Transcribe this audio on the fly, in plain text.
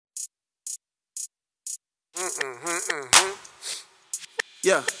Yeah.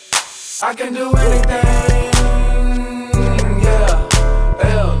 I can do anything. Yeah.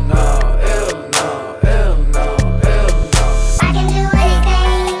 Hell no. Hell no. Hell no. Hell no. I can do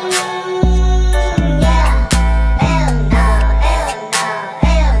anything. Yeah. Hell no. Hell no.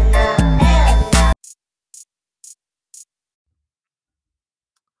 Hell no. Hell no.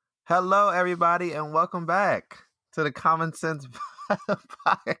 Hello, everybody, and welcome back to the Common Sense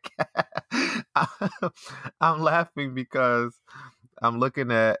Podcast. I'm laughing because I'm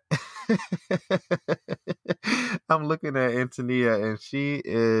looking at Antonia, and she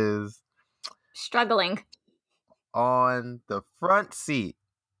is Struggling. on the front seat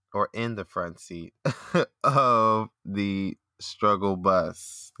or in the front seat of the struggle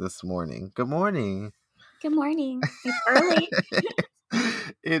bus this morning. Good morning. Good morning.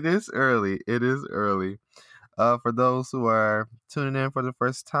 It's early. It is early. For those who are tuning in for the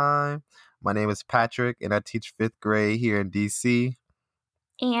first time, my name is Patrick, and I teach 5th grade here in DC.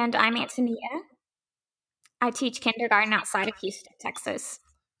 And I'm Antonia. I teach kindergarten outside of Houston, Texas.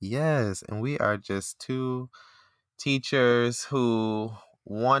 Yes, and we are just two teachers who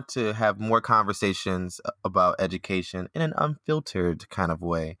want to have more conversations about education in an unfiltered kind of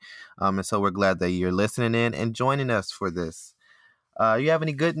way. And so we're glad that you're listening in and joining us for this. You have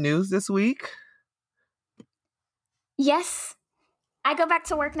any good news this week? Yes, I go back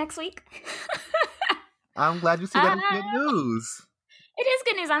to work next week. I'm glad you see that as good news. It is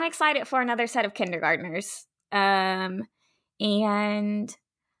good news. I'm excited for another set of kindergartners. And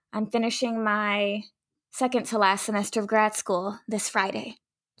I'm finishing my second to last semester of grad school this Friday.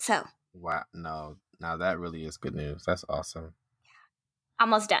 So, Wow, no, now that really is good news. That's awesome.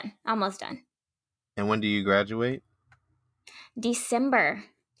 almost done. And when do you graduate? December.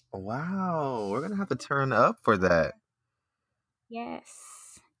 Wow, we're gonna have to turn up for that.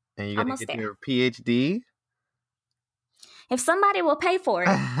 Yes. And you're gonna Almost get there. your PhD? If somebody will pay for it.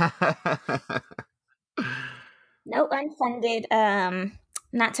 No unfunded,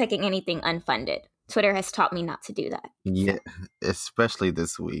 not taking anything unfunded. Twitter has taught me not to do that. Yeah, especially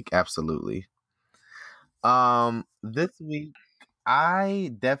this week. Absolutely. This week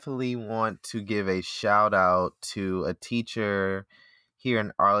I definitely want to give a shout out to a teacher here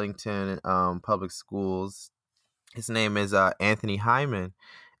in Arlington Public Schools. His name is Anthony Hyman,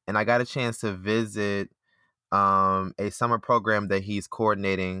 and I got a chance to visit a summer program that he's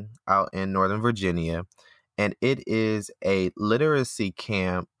coordinating out in Northern Virginia, and it is a literacy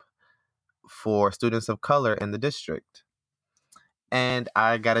camp for students of color in the district. And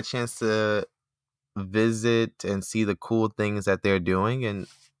I got a chance to visit and see the cool things that they're doing, and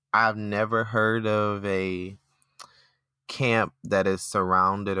I've never heard of a camp that is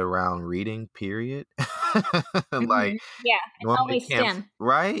surrounded around reading, period. Like, Yeah, it's normally always camps, STEM.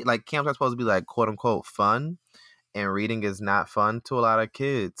 right? Like, camps are supposed to be like quote unquote fun, and reading is not fun to a lot of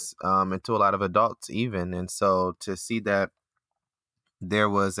kids, and to a lot of adults even. And so to see that there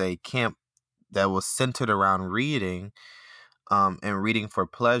was a camp that was centered around reading, and reading for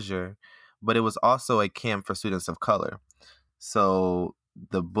pleasure, but it was also a camp for students of color. So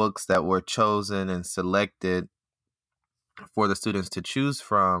the books that were chosen and selected for the students to choose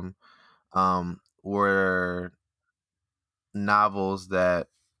from were novels that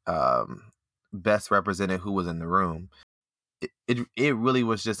best represented who was in the room. It really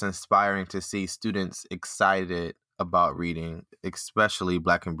was just inspiring to see students excited about reading, especially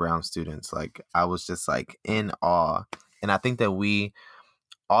Black and brown students. Like, I was just like in awe. And I think that we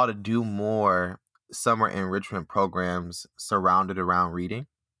ought to do more summer enrichment programs surrounded around reading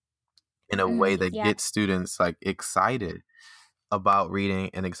in a way that Yeah. gets students like excited about reading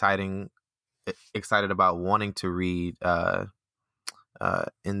and excited about wanting to read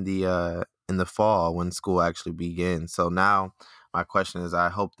in the fall when school actually begins. So now my question is,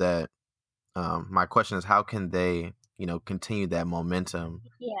 how can they, continue that momentum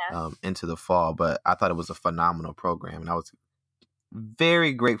into the fall? But I thought it was a phenomenal program, and I was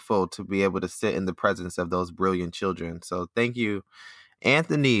very grateful to be able to sit in the presence of those brilliant children. So thank you,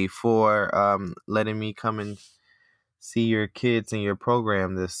 Anthony, for letting me come and see your kids in your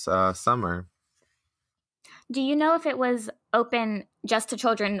program this summer. Do you know if it was open just to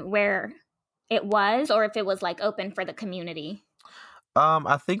children where it was, or if it was like open for the community?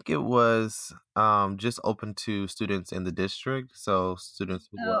 I think it was just open to students in the district. So students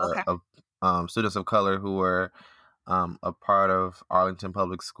who were students of color who were a part of Arlington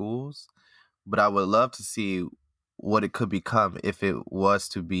Public Schools. But I would love to see what it could become if it was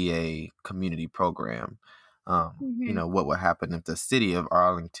to be a community program. What would happen if the city of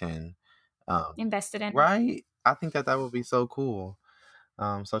Arlington Invested in. right? I think that would be so cool.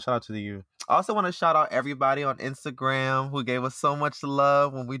 So shout out to you. I also want to shout out everybody on Instagram who gave us so much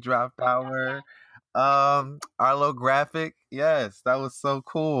love when we dropped our little graphic. Yes, that was so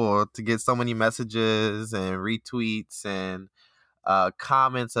cool to get so many messages and retweets and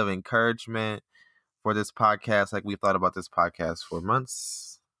comments of encouragement for this podcast. Like we thought about this podcast for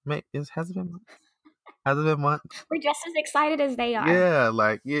months. Has it been months? Has it been months? We're just as excited as they are. Yeah,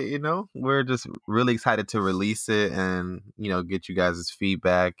 like we're just really excited to release it and get you guys'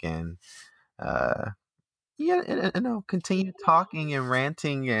 feedback and continue talking and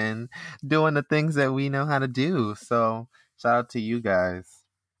ranting and doing the things that we know how to do. So shout out to you guys.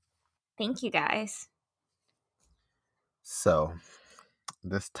 Thank you guys. So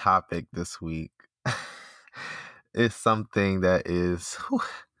this topic this week is something that is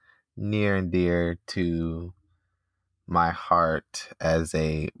near and dear to my heart as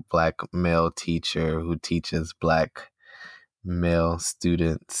a Black male teacher who teaches Black male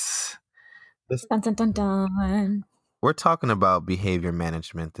students. Dun, dun, dun, dun. We're talking about behavior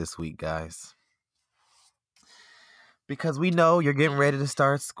management this week, guys. Because we know you're getting ready to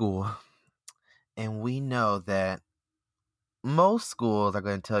start school. And we know that most schools are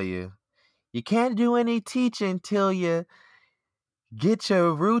going to tell you, you can't do any teaching until you get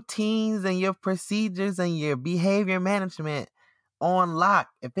your routines and your procedures and your behavior management on lock.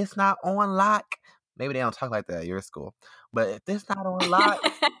 If it's not on lock, maybe they don't talk like that at your school, but if it's not on lock,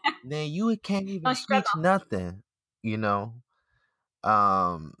 then you can't even teach nothing,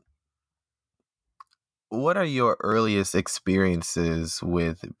 What are your earliest experiences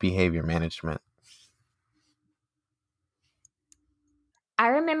with behavior management? I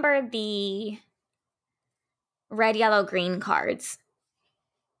remember the red, yellow, green cards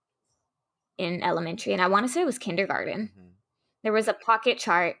in elementary, and I want to say it was kindergarten. Mm-hmm. There was a pocket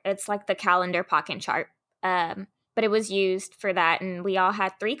chart. It's like the calendar pocket chart, but it was used for that, and we all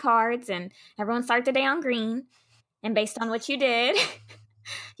had 3 cards, and everyone started the day on green, and based on what you did,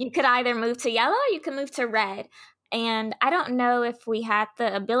 you could either move to yellow or you could move to red. And I don't know if we had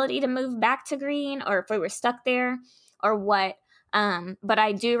the ability to move back to green or if we were stuck there or what. But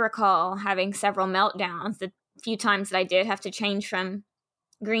I do recall having several meltdowns the few times that I did have to change from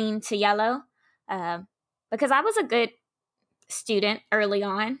green to yellow, because I was a good student early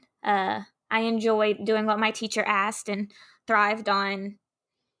on. I enjoyed doing what my teacher asked and thrived on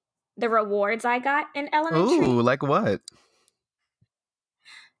the rewards I got in elementary. Ooh, like what?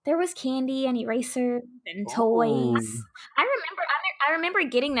 There was candy and erasers and toys. I remember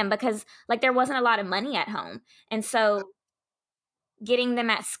getting them because like there wasn't a lot of money at home. And so getting them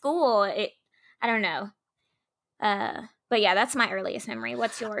at school, I don't know. But yeah, that's my earliest memory.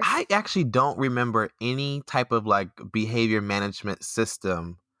 What's yours? I actually don't remember any type of like behavior management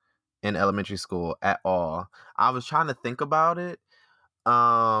system in elementary school at all. I was trying to think about it.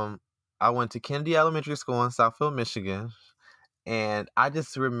 I went to Kennedy Elementary School in Southfield, Michigan. And I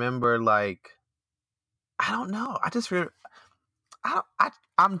just remember like, I don't know.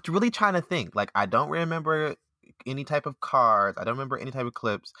 I'm really trying to think. Like, I don't remember any type of cards. I don't remember any type of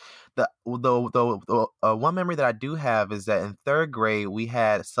clips. The one memory that I do have is that in 3rd grade we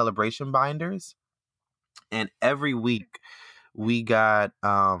had celebration binders, and every week we got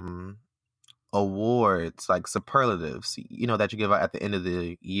awards like superlatives, that you give out at the end of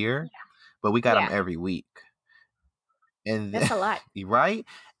the year. Yeah. But we got them every week. And that's a lot, right?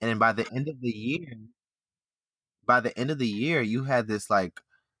 And then by the end of the year, you had this like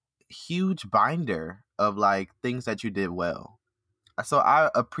huge binder of like things that you did well. So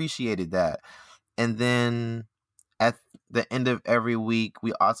I appreciated that. And then at the end of every week,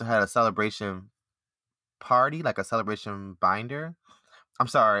 we also had a celebration party, like a celebration binder. I'm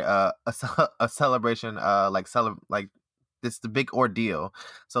sorry, a celebration, like this the big ordeal.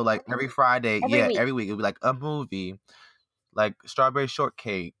 So like every Friday, every week it would be like a movie, like strawberry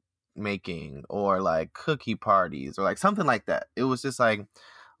shortcake making or like cookie parties or like something like that. It was just like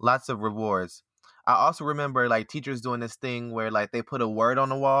lots of rewards. I also remember like teachers doing this thing where like they put a word on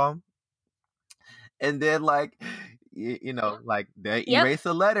the wall and then like like they erase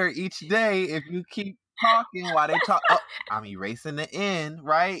a letter each day if you keep talking while they talk. Oh, I'm erasing the N,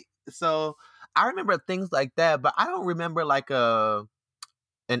 right? So I remember things like that, but I don't remember like an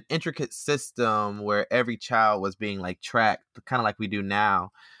intricate system where every child was being like tracked, kind of like we do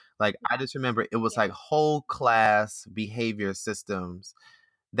now. Like I just remember it was like whole class behavior systems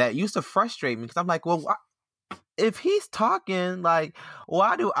that used to frustrate me because I'm like, well, if he's talking, like,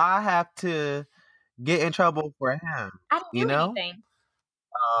 why do I have to get in trouble for him? I don't do anything.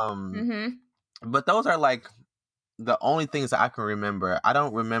 But those are like the only things that I can remember. I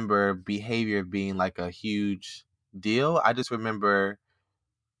don't remember behavior being like a huge deal. I just remember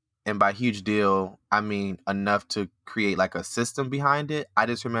and by huge deal, I mean enough to create like a system behind it. I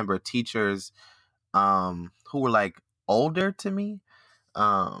just remember teachers who were like older to me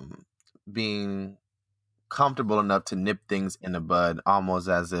um being comfortable enough to nip things in the bud almost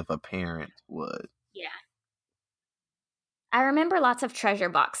as if a parent would. Yeah. I remember lots of treasure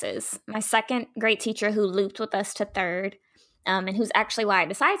boxes. My second grade teacher, who looped with us to third, and who's actually why I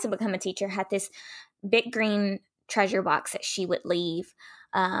decided to become a teacher, had this big green treasure box that she would leave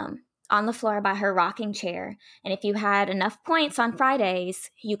on the floor by her rocking chair. And if you had enough points on Fridays,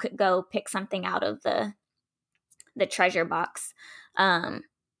 you could go pick something out of the treasure box.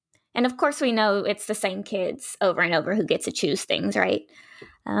 And of course, we know it's the same kids over and over who get to choose things, right?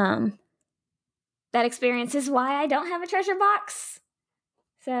 That experience is why I don't have a treasure box.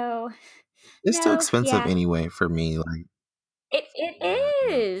 So It's too no, expensive yeah, anyway for me. Like, it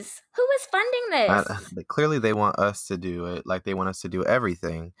is. Who is funding this? clearly they want us to do it. Like they want us to do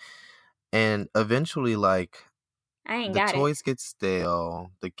everything, and eventually, like I ain't the got it. toys get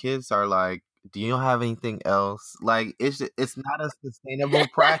stale. The kids are like, "Do you have anything else?" Like it's not a sustainable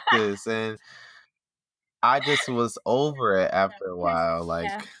practice, and I just was over it after a while. Like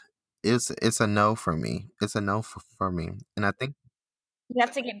Yeah. it's a no for me. It's a no for me, and I think You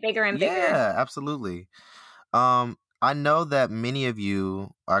have to get bigger and bigger. yeah, absolutely. I know that many of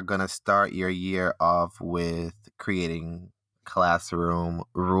you are gonna start your year off with creating classroom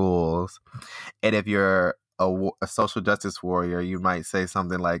rules, and if you're a social justice warrior, you might say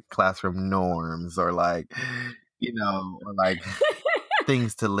something like classroom norms, or like, or like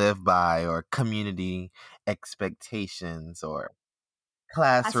things to live by, or community expectations, or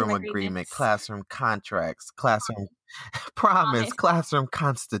classroom agreement, agreements. classroom contracts, classroom promise, classroom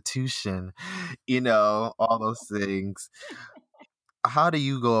constitution, all those things. How do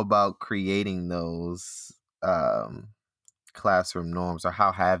you go about creating those classroom norms, or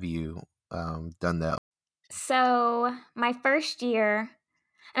how have you done that? So my first year,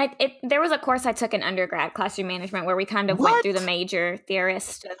 and there was a course I took in undergrad, classroom management, where we kind of went through the What? major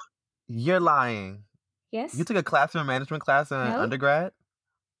theorists. You're lying. Yes. You took a classroom management class in No? undergrad?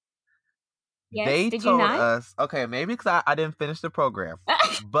 Yes. They Did you told not? us, okay, maybe because I didn't finish the program,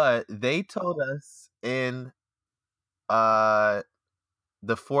 but they told us in uh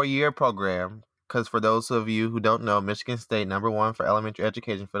the 4-year program, because for those of you who don't know, Michigan State #1 for elementary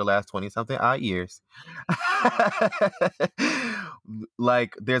education for the last 20 something odd years.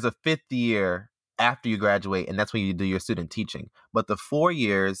 Like there's a 5th year after you graduate, and that's when you do your student teaching. But the 4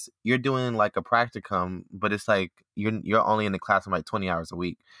 years, you're doing like a practicum, but it's like you're only in the classroom like 20 hours a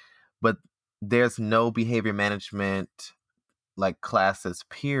week. But there's no behavior management like classes,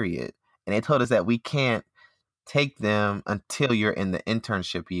 period. And they told us that we can't take them until you're in the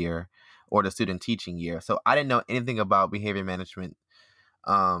internship year or the student teaching year. So I didn't know anything about behavior management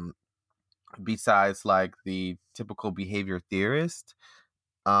besides like the typical behavior theorist.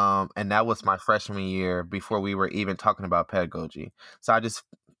 And that was my freshman year before we were even talking about pedagogy. So I just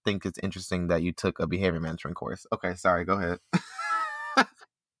think it's interesting that you took a behavior management course. Okay, sorry, go ahead.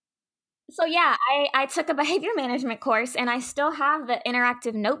 So yeah, I took a behavior management course, and I still have the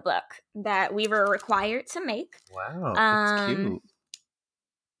interactive notebook that we were required to make. Wow, that's cute.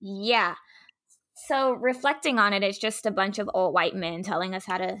 Yeah. So reflecting on it, it's just a bunch of old white men telling us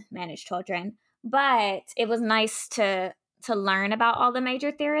how to manage children. But it was nice to learn about all the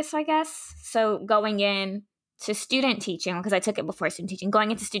major theorists, I guess. So going in to student teaching, because I took it before student teaching,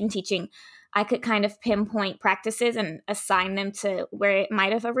 going into student teaching, I could kind of pinpoint practices and assign them to where it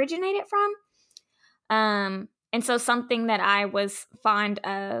might have originated from. And so something that I was fond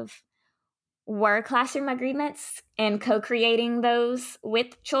of were classroom agreements and co-creating those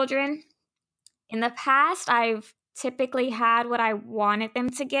with children. In the past, I've typically had what I wanted them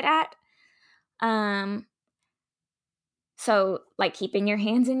to get at. So like keeping your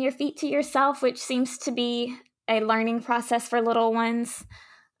hands and your feet to yourself, which seems to be a learning process for little ones.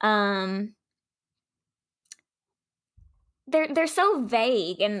 They're so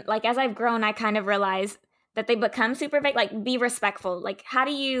vague, and like as I've grown, I kind of realize that they become super vague. Like be respectful. Like what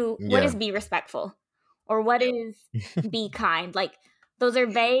is be respectful, or what is be kind? Like those are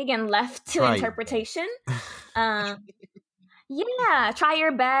vague and left to interpretation. Yeah, try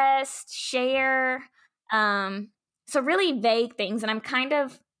your best, share. So really vague things, and I'm kind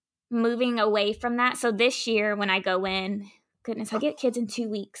of moving away from that. So this year when I go in, goodness, I get kids in 2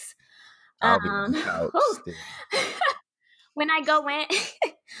 weeks. I'll be out still. When I go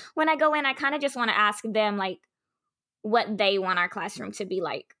in, I kind of just want to ask them like what they want our classroom to be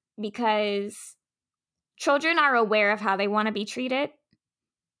like, because children are aware of how they want to be treated.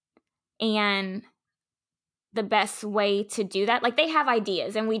 And the best way to do that. Like, they have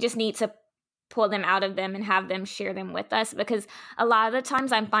ideas and we just need to pull them out of them and have them share them with us, because a lot of the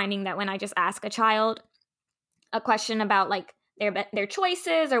times I'm finding that when I just ask a child a question about like their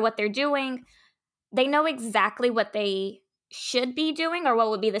choices or what they're doing, they know exactly what they should be doing or what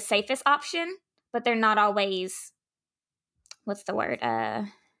would be the safest option, but they're not always, what's the word? Oh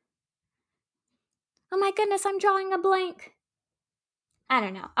my goodness, I'm drawing a blank. I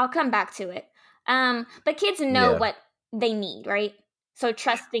don't know. I'll come back to it. But kids know Yeah. what they need, right? So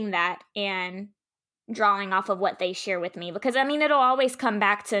trusting that and drawing off of what they share with me, because I mean, it'll always come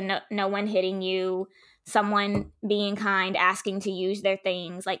back to no one hitting you, someone being kind, asking to use their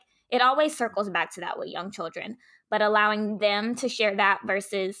things. Like, it always circles back to that with young children, but allowing them to share that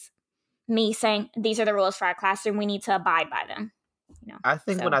versus me saying, these are the rules for our classroom, we need to abide by them. I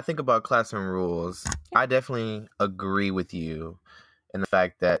think when I think about classroom rules, I definitely agree with you in the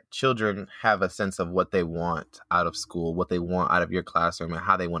fact that children have a sense of what they want out of school, what they want out of your classroom, and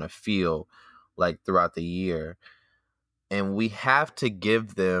how they want to feel like throughout the year. And we have to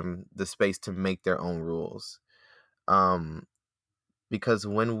give them the space to make their own rules. Because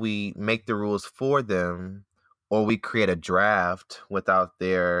when we make the rules for them, or we create a draft without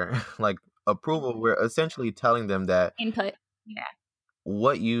their like approval, we're essentially telling them that Input. Yeah.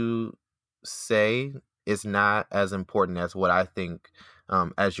 what you say is not as important as what I think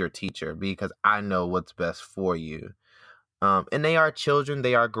as your teacher, because I know what's best for you. And they are children,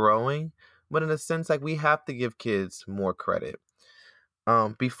 they are growing, but in a sense, like, we have to give kids more credit.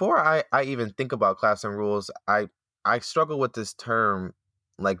 Before I even think about classroom rules, I struggle with this term,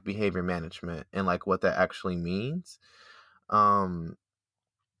 like behavior management, and like what that actually means.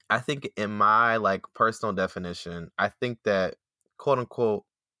 I think in my like personal definition, I think that, quote unquote,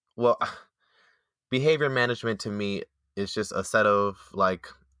 well, behavior management to me is just a set of like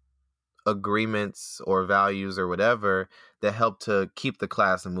agreements or values or whatever that help to keep the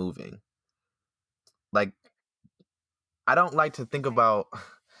class moving. Like, I don't like to think about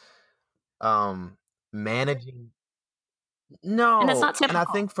managing. And that's No. not And I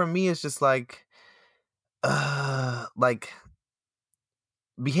typical. think for me it's just like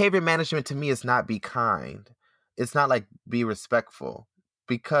behavior management to me is not be kind. It's not like be respectful,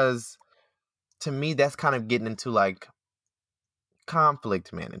 because to me that's kind of getting into like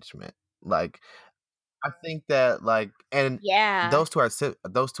conflict management. Like, I think that like, and Yeah. those two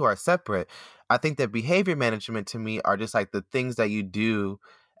are separate. I think that behavior management to me are just like the things that you do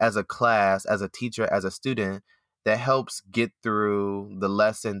as a class, as a teacher, as a student, that helps get through the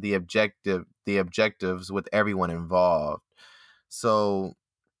lesson, the objectives with everyone involved. So,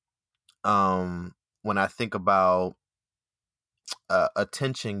 when I think about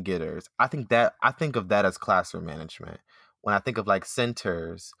attention getters, I think of that as classroom management. When I think of like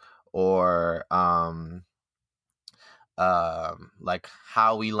centers, or like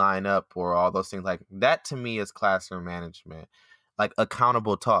how we line up, or all those things, like that to me is classroom management. Like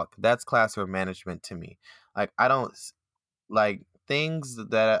accountable talk, that's classroom management to me. Like, I don't like things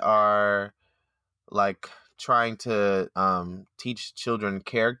that are like trying to teach children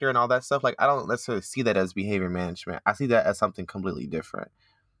character and all that stuff. Like, I don't necessarily see that as behavior management. I see that as something completely different.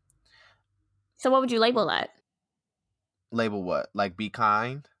 So what would you label that? Label what? Like, be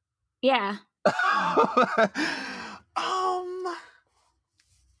kind? Yeah.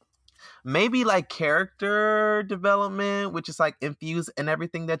 Maybe like character development, which is like infused in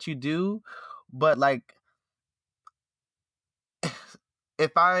everything that you do. But like,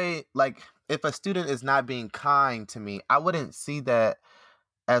 if a student is not being kind to me, I wouldn't see that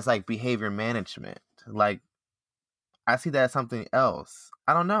as like behavior management. Like, I see that as something else.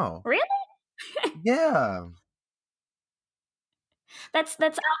 I don't know. Really? Yeah. That's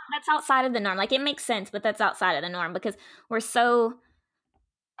outside of the norm. Like, it makes sense, but that's outside of the norm, because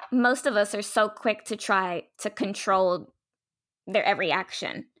most of us are so quick to try to control their every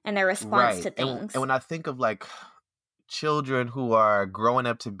action and their response Right. to things. And when I think of like children who are growing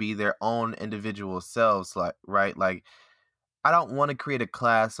up to be their own individual selves, like, right, like, I don't want to create a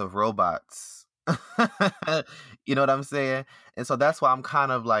class of robots. You know what I'm saying? And so that's why I'm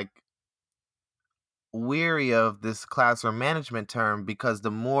kind of like weary of this classroom management term, because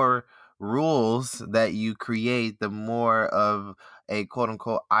the more rules that you create, the more of a quote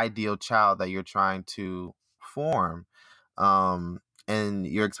unquote ideal child that you're trying to form. And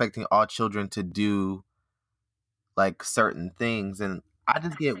you're expecting all children to do like certain things, and I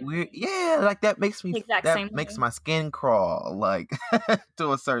just get weird. Yeah, like that makes Way. my skin crawl, like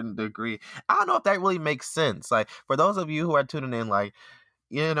to a certain degree. I don't know if that really makes sense. Like, for those of you who are tuning in, like,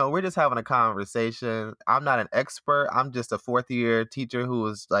 we're just having a conversation. I'm not an expert. I'm just a fourth year teacher who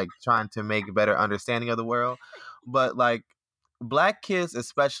is like trying to make a better understanding of the world. But like black kids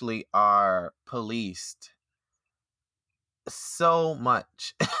especially are policed so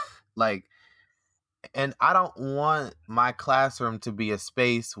much. Like, and I don't want my classroom to be a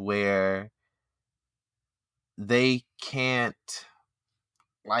space where they can't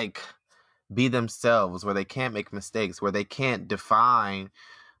like be themselves, where they can't make mistakes, where they can't define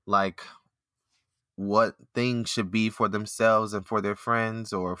like what things should be for themselves and for their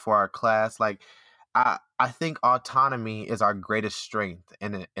friends or for our class. Like I think autonomy is our greatest strength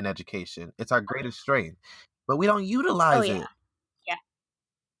in education. It's our greatest strength. But we don't Oh utilize yeah, it. yeah.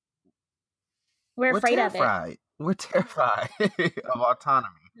 We're We're afraid of it. terrified. We're terrified of autonomy.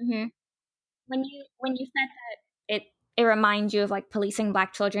 Hmm. When you said that, it reminds you of like policing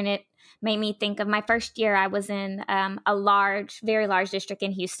Black children. It made me think of my first year. I was in a very large district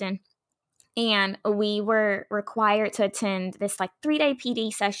in Houston, and we were required to attend this like 3-day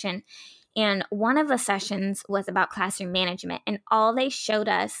PD session. And one of the sessions was about classroom management, and all they showed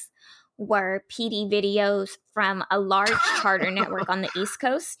us were PD videos from a large charter network on the East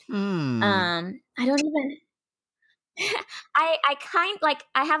Coast. I don't even. I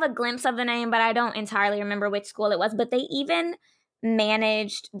have a glimpse of the name, but I don't entirely remember which school it was. But they even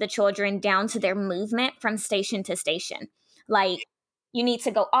managed the children down to their movement from station to station. Like, you need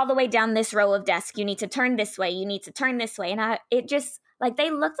to go all the way down this row of desk. You need to turn this way. You need to turn this way. And it just like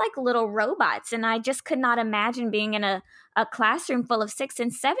they looked like little robots, and I just could not imagine being in a classroom full of 6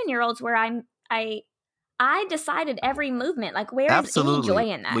 and 7-year-olds where I decided every movement. Like, where is any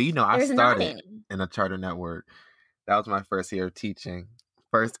joy in that? Well, I There's not started any. in a charter network. That was my first year of teaching.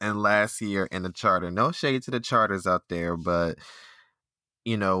 First and last year in the charter. No shade to the charters out there, but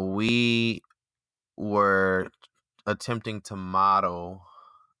we were attempting to model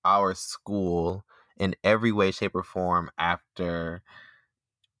our school in every way, shape, or form after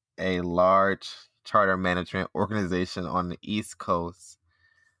a large charter management organization on the East Coast,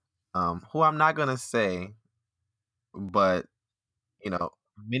 who I'm not going to say, but,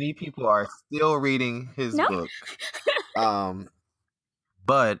 many people are still reading his No. book.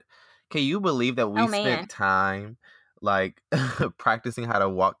 But can you believe that we Oh, man. spent time like practicing how to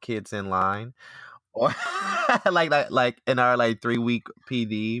walk kids in line? Or like in our like 3-week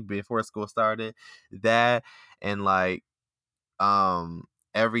PD before school started, that and like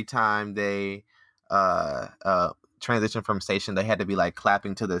every time they transition from station, they had to be like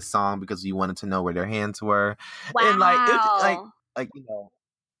clapping to the song because you wanted to know where their hands were. Wow. And like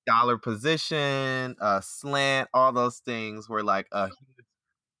dollar position, slant, all those things were like a huge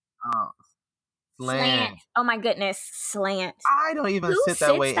Slant. Oh my goodness, slant. I don't even Who sit that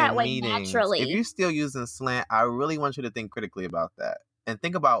sits way that in way meetings. naturally? If you're still using slant, I really want you to think critically about that. And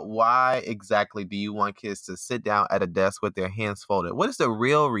think about why exactly do you want kids to sit down at a desk with their hands folded? What is the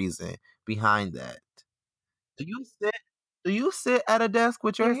real reason behind that? Do you sit at a desk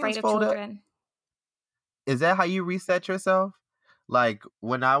with your You're hands afraid of folded? children. Is that how you reset yourself? Like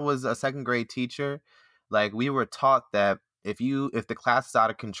when I was a second grade teacher, like we were taught that if the class is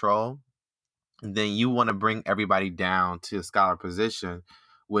out of control, then you want to bring everybody down to a scholar position,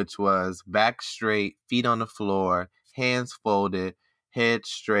 which was back straight, feet on the floor, hands folded, head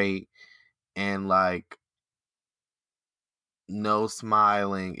straight, and like no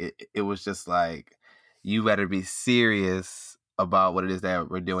smiling. It was just like, you better be serious about what it is that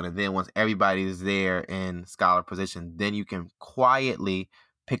we're doing. And then once everybody's there in scholar position, then you can quietly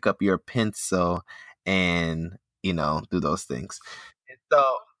pick up your pencil and, do those things. And so,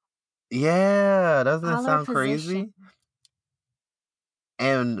 yeah, doesn't it Scholar sound crazy?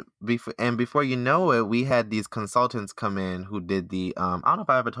 position. And before you know it, we had these consultants come in who did the I don't know if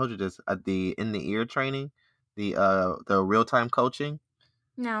I ever told you this, at the in the ear training, the real time coaching.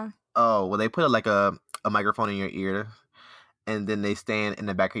 No. Oh, well, they put like a microphone in your ear, and then they stand in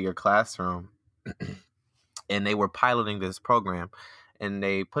the back of your classroom, and they were piloting this program, and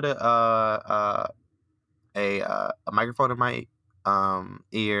they put a microphone in my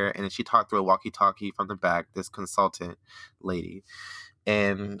ear, and then she talked through a walkie-talkie from the back. This consultant lady,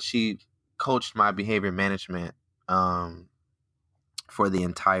 and she coached my behavior management for the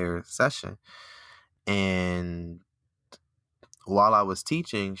entire session. And while I was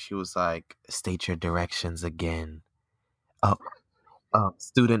teaching, she was like, "State your directions again. Oh,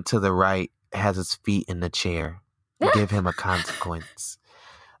 student to the right has his feet in the chair. Give him a consequence.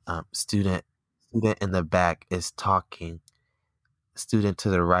 Student in the back is talking. Student to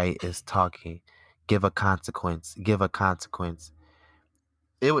the right is talking. Give a consequence. Give a consequence."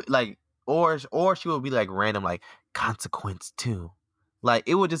 It would like, or she would be like random, like consequence 2, Like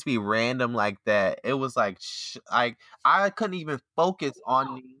it would just be random like that. It was like like I couldn't even focus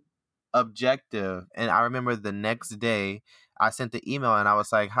on the objective. And I remember the next day I sent the email and I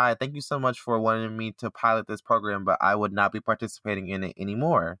was like, "Hi, thank you so much for wanting me to pilot this program, but I would not be participating in it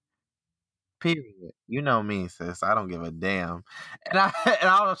anymore." Period. You know me, sis. I don't give a damn. And I and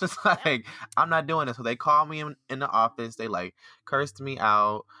I was just like, I'm not doing this. So they called me in the office. They like cursed me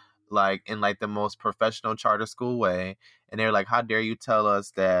out, like in like the most professional charter school way. And they're like, "How dare you tell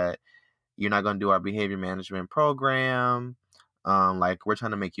us that you're not going to do our behavior management program? Like we're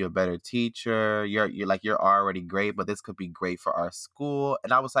trying to make you a better teacher. You're like you're already great, but this could be great for our school."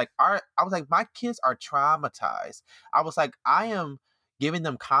 And I was like, my kids are traumatized. I was like, I am giving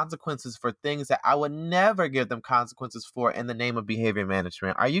them consequences for things that I would never give them consequences for in the name of behavior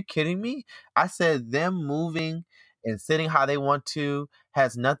management. Are you kidding me? I said them moving and sitting how they want to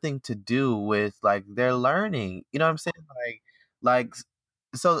has nothing to do with like their learning. You know what I'm saying? Like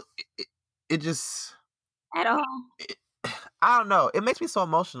so it just At all. it, I don't know. It makes me so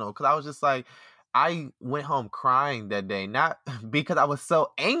emotional because I was just like, I went home crying that day, not because I was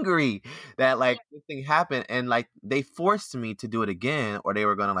so angry that like this thing happened and like they forced me to do it again or they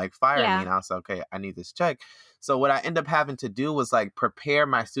were gonna like fire me, Yeah. and I was like, okay, I need this check. So what I ended up having to do was like prepare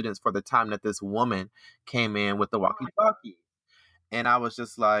my students for the time that this woman came in with the walkie-talkie, and I was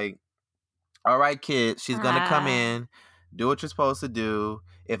just like, all right, kid, she's gonna come in, do what you're supposed to do.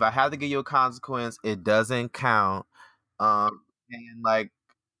 If I have to give you a consequence, it doesn't count. And like,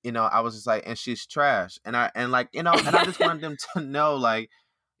 I was just like, and she's trash. And I just wanted them to know, like,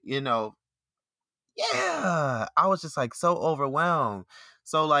 you know, yeah. I was just like so overwhelmed.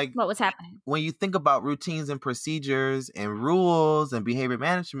 So like What was happening? when you think about routines and procedures and rules and behavior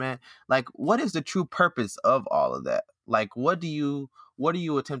management, like what is the true purpose of all of that? Like what are you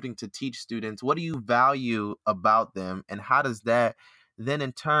attempting to teach students? What do you value about them? And how does that then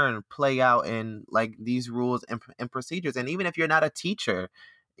in turn play out in like these rules and procedures? And even if you're not a teacher,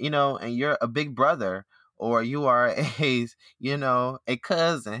 and you're a big brother or you are a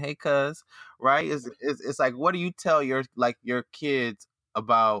cousin, hey cuz, right? It's like what do you tell your kids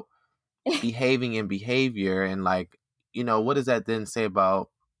about behaving in behavior, and like what does that then say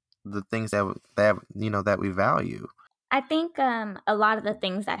about the things that we value? I think a lot of the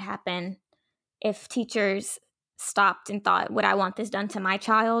things that happen, if teachers stopped and thought, would I want this done to my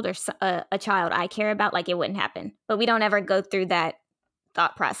child or a child I care about, like it wouldn't happen. But we don't ever go through that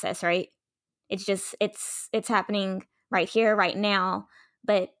thought process, right? It's just it's happening right here, right now.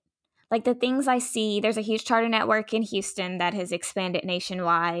 But like the things I see, there's a huge charter network in Houston that has expanded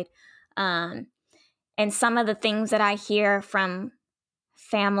nationwide. And some of the things that I hear from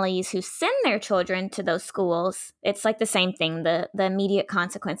families who send their children to those schools, it's like the same thing, the immediate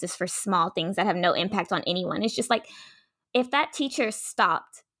consequences for small things that have no impact on anyone. It's just like if that teacher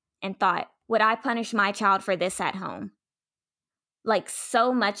stopped and thought, would I punish my child for this at home? Like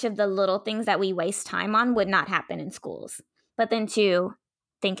so much of the little things that we waste time on would not happen in schools. But then too,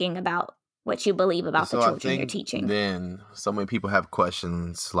 thinking about what you believe about the So I children you're think teaching. then so many people have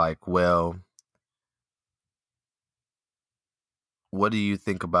questions like, well, what do you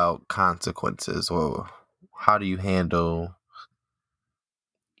think about consequences, or how do you handle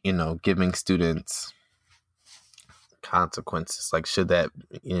giving students consequences? Like should that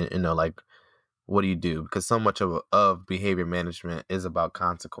like what do you do? Because so much of behavior management is about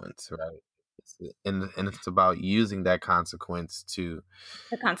consequence, right? And it's about using that consequence to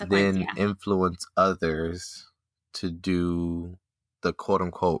The consequence, then yeah. influence others to do the quote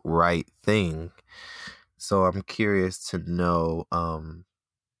unquote right thing. So I'm curious to know,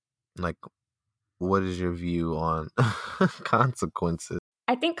 like, what is your view on consequences?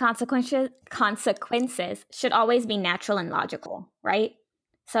 I think consequences should always be natural and logical, right?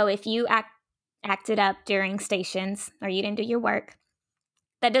 So if you acted up during stations or you didn't do your work,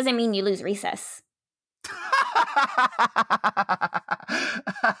 that doesn't mean you lose recess. Or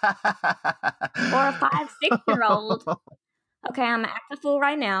a 5-6-year-old, okay, I'm gonna act a fool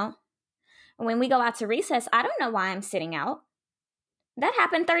right now. When we go out to recess, I don't know why I'm sitting out. That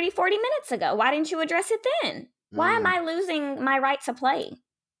happened 30, 40 minutes ago. Why didn't you address it then? Why am I losing my right to play?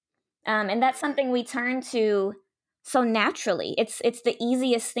 And that's something we turn to so naturally. It's the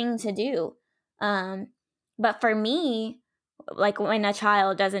easiest thing to do. But for me, like when a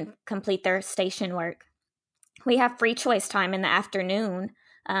child doesn't complete their station work, we have free choice time in the afternoon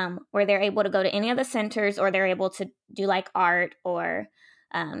where they're able to go to any of the centers, or they're able to do like art, or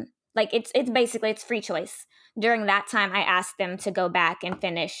like it's basically it's free choice. During that time, I ask them to go back and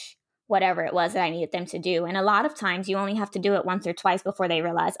finish whatever it was that I needed them to do. And a lot of times you only have to do it once or twice before they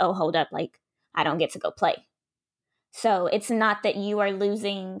realize, oh, hold up, like I don't get to go play. So it's not that you are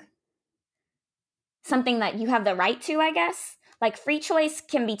losing something that you have the right to, I guess. Like free choice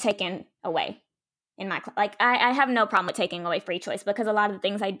can be taken away in my class. Like I have no problem with taking away free choice because a lot of the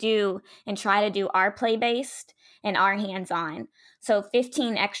things I do and try to do are play based and are hands on. So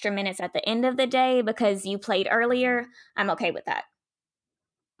 15 extra minutes at the end of the day because you played earlier, I'm okay with that.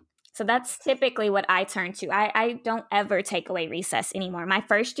 So that's typically what I turn to. I don't ever take away recess anymore. My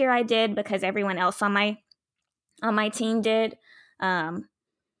first year I did because everyone else on my team did.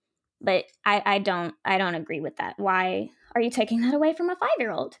 But I don't agree with that. Why are you taking that away from a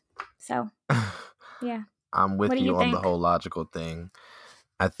 5-year-old? So yeah. I'm with What do you you on the think? whole logical thing.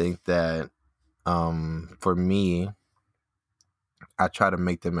 I think that for me, I try to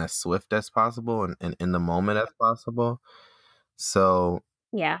make them as swift as possible and in the moment as possible. So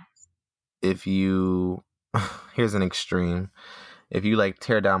Yeah. if you, here's an extreme. If you like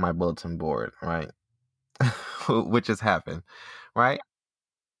tear down my bulletin board, right? Which has happened, right?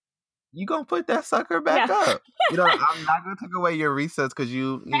 You gonna put that sucker back Yeah. up. You know, I'm not gonna take away your recess because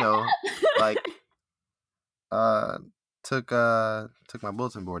like uh took my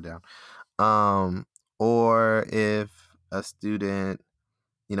bulletin board down. Or if a student,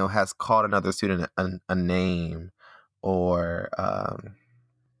 has called another student a name or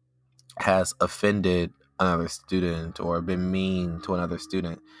has offended another student or been mean to another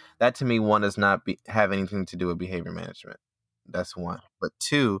student, that to me, one, does not have anything to do with behavior management. That's one. But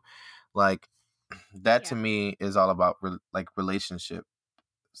two, like that to Yeah. me is all about like relationships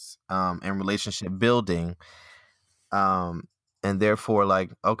and relationship building. And therefore,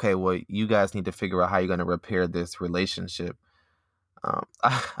 like, okay, well, you guys need to figure out how you're going to repair this relationship.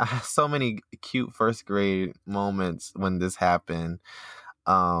 I have so many cute first grade moments when this happened,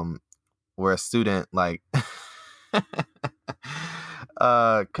 where a student like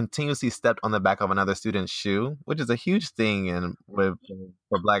continuously stepped on the back of another student's shoe, which is a huge thing for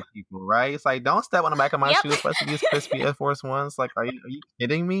Black people, right? It's like, don't step on the back of my Yep. shoe, especially these crispy Air Force Ones. Like, are you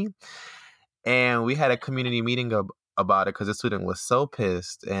kidding me? And we had a community meeting about it because the student was so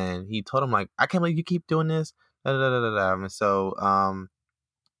pissed, and he told him like, I can't believe you keep doing this. Da, da, da, da, da. And so,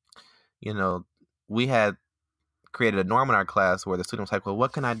 you know, we had created a norm in our class where the student was like, well,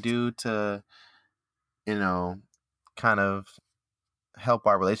 what can I do to, kind of help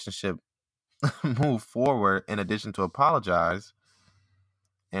our relationship move forward in addition to apologize?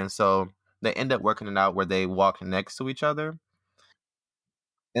 And so they end up working it out where they walk next to each other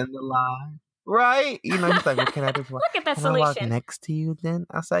in the line. Right? He's like, well, can I just walk? Look at that Can I walk solution. next to you then?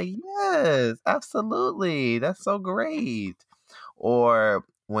 I say, yes, absolutely. That's so great. Or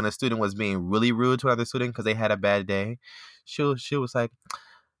when a student was being really rude to another student because they had a bad day, she was like,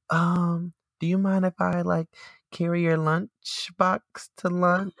 do you mind if I like carry your lunch box to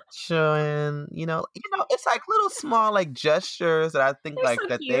lunch? And it's like little small like gestures that I think They're like so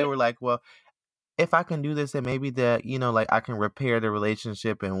that they cute. were like, well, if I can do this, then maybe that, like I can repair the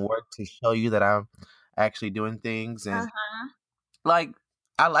relationship and work to show you that I'm actually doing things. And Uh-huh. like,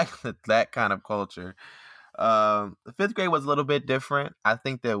 I like that kind of culture. The fifth grade was a little bit different. I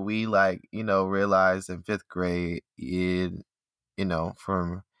think that we like, realized in fifth grade,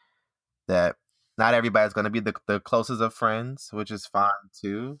 from that not everybody's going to be the closest of friends, which is fine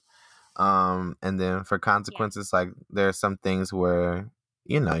too. And then for Yeah. consequences, like there's some things where,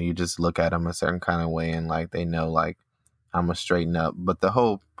 you just look at them a certain kind of way and like they know like I'm gonna straighten up. But the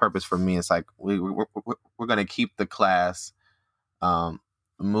whole purpose for me is like we're going to keep the class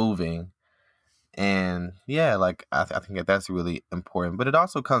moving. And yeah, like I think that's really important. But it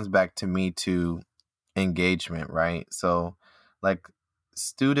also comes back to me to engagement, right? So like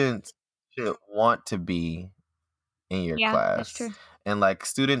students should want to be in your Yeah, that's class. true. And like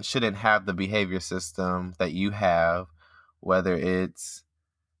students shouldn't have the behavior system that you have, whether it's,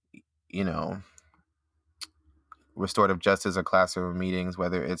 you know, restorative justice or classroom meetings,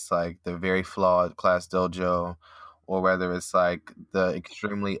 whether it's like the very flawed class dojo, or whether it's like the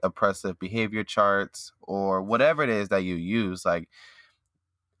extremely oppressive behavior charts, or whatever it is that you use. Like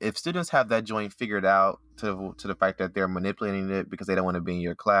if students have that joint figured out to the fact that they're manipulating it because they don't want to be in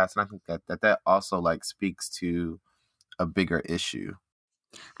your class, and I think that also like speaks to a bigger issue.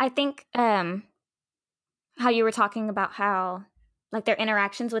 I think how you were talking about how like their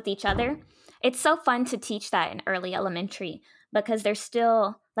interactions with each other, it's so fun to teach that in early elementary because they're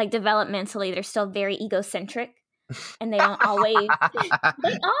still like developmentally they're still very egocentric and they don't always they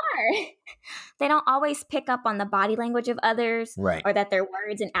are they don't always pick up on the body language of others Right. or that their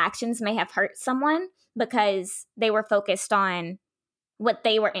words and actions may have hurt someone because they were focused on what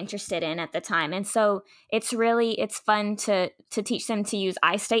they were interested in at the time. And so it's fun to teach them to use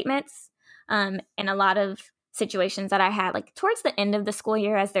I statements. And a lot of situations that I had, like towards the end of the school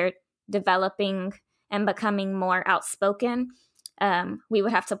year, as they're developing and becoming more outspoken, we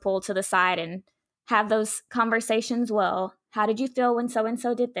would have to pull to the side and have those conversations. Well, how did you feel when so and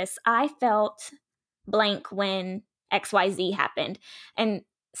so did this? I felt blank when XYZ happened. And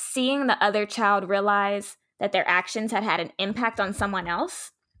seeing the other child realize that their actions had an impact on someone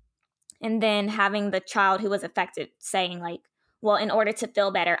else, and then having the child who was affected saying, like, well, in order to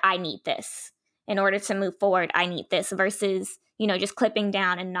feel better, I need this. In order to move forward, I need this, versus, just clipping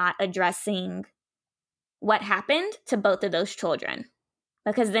down and not addressing what happened to both of those children.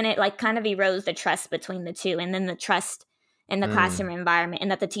 Because then it like kind of erodes the trust between the two, and then the trust in the classroom environment,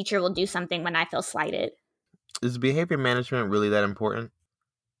 and that the teacher will do something when I feel slighted. Is behavior management really that important?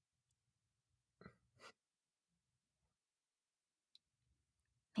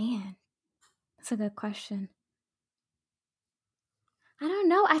 Man, that's a good question. I don't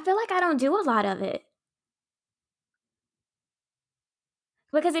know. I feel like I don't do a lot of it.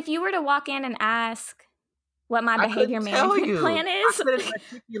 Because if you were to walk in and ask what my behavior management plan is, I couldn't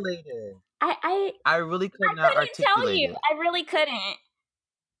articulate it. I really could not articulate tell you. it. I really couldn't.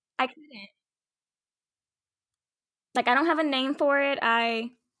 I couldn't. Like, I don't have a name for it.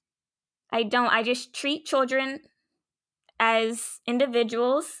 I don't. I just treat children as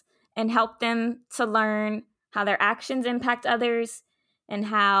individuals and help them to learn how their actions impact others and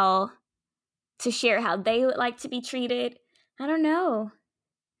how to share how they would like to be treated. I don't know.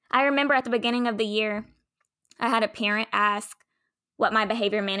 I remember at the beginning of the year, I had a parent ask what my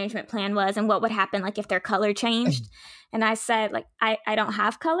behavior management plan was and what would happen, like, if their color changed. And I said, like, I don't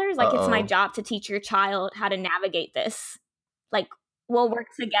have colors. Like, it's my job to teach your child how to navigate this. Like, we'll work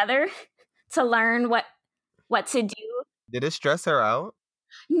together to learn what to do. Did it stress her out?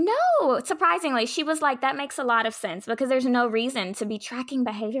 No, surprisingly. She was like, that makes a lot of sense, because there's no reason to be tracking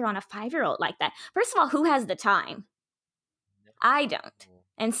behavior on a 5-year-old like that. First of all, who has the time? I don't.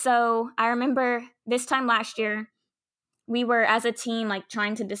 And so I remember this time last year, we were as a team like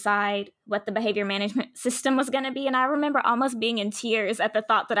trying to decide what the behavior management system was going to be. And I remember almost being in tears at the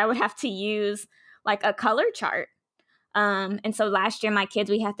thought that I would have to use like a color chart. And so last year, my kids,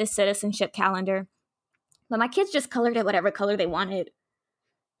 we had this citizenship calendar, but my kids just colored it whatever color they wanted.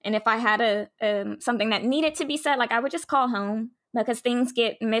 And if I had something that needed to be said, like, I would just call home, because things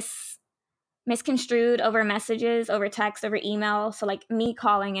get misconstrued over messages, over text, over email. So like me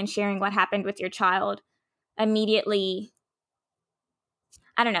calling and sharing what happened with your child immediately,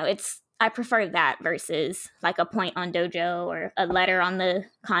 I don't know, I prefer that versus like a point on Dojo or a letter on the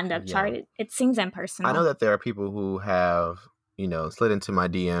conduct chart. It seems impersonal. I know that there are people who have, slid into my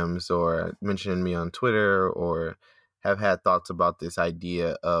DMs or mentioned me on Twitter or have had thoughts about this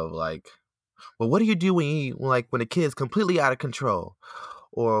idea of like, well, what do you do when a kid is completely out of control?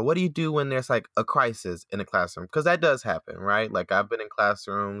 Or what do you do when there's like a crisis in a classroom? Because that does happen, right? Like, I've been in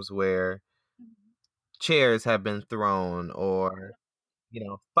classrooms where chairs have been thrown, or,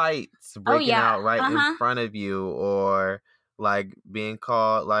 fights breaking out right in front of you, or like being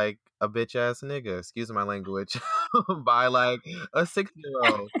called like a bitch ass nigga, excuse my language, by like a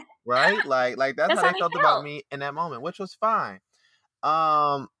 6-year-old, right? Like that's how they felt about me in that moment, which was fine.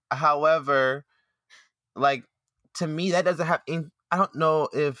 However, like, to me, that doesn't have I don't know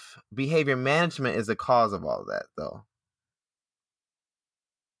if behavior management is the cause of all that, though.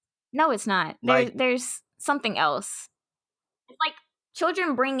 No, it's not. There's something else. It's like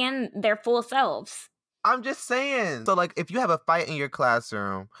children bring in their full selves. I'm just saying. So, like, if you have a fight in your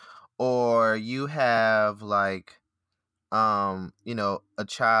classroom, or you have, like, a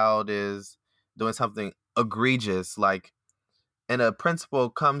child is doing something egregious, like, and a principal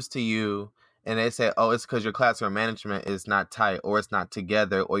comes to you and they say, oh, it's because your classroom management is not tight, or it's not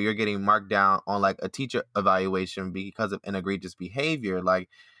together, or you're getting marked down on like a teacher evaluation because of an egregious behavior. Like,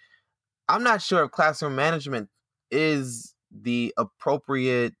 I'm not sure if classroom management is the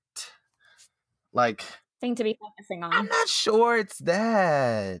appropriate like thing to be focusing on. I'm not sure it's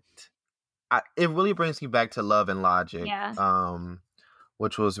that. It really brings me back to Love and Logic,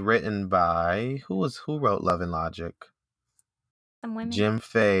 which was written by who wrote Love and Logic? Some women. Jim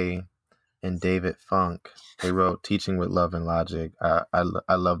Fay and David Funk. They wrote Teaching with Love and Logic. I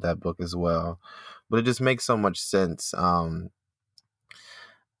love that book as well, but it just makes so much sense. I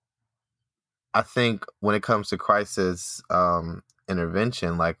think when it comes to crisis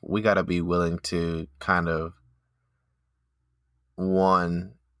intervention, like, we got to be willing to kind of,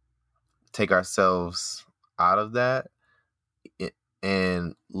 one, take ourselves out of that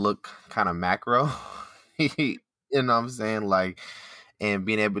and look kind of macro. You know what I'm saying? Like, and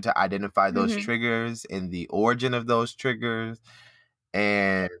being able to identify those triggers and the origin of those triggers,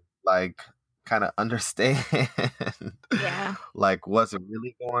 and like kind of understand Yeah. like what's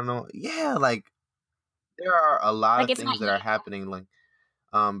really going on. Yeah, like there are a lot Like of it's not things that are new. happening. Like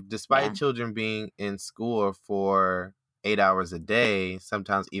despite Yeah. children being in school for 8 hours a day,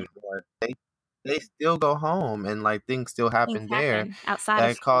 sometimes even more, they still go home and like things still Things happen there happen outside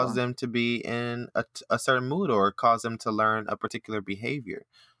of that cause school. them to be in a certain mood or cause them to learn a particular behavior.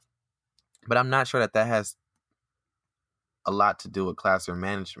 But I'm not sure that that has a lot to do with classroom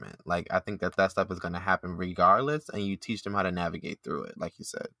management. Like I think that that stuff is going to happen regardless, and you teach them how to navigate through it, like you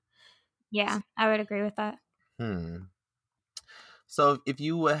said. Yeah, I would agree with that. So if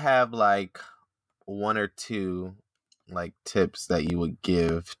you would have like one or two like tips that you would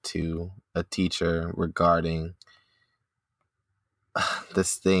give to a teacher regarding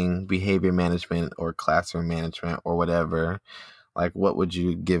this thing, behavior management or classroom management or whatever, like what would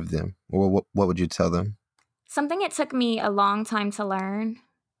you give them, or what would you tell them? Something it took me a long time to learn,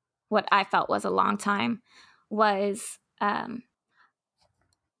 what I felt was a long time, was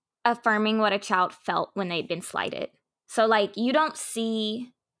affirming what a child felt when they'd been slighted. So, like, you don't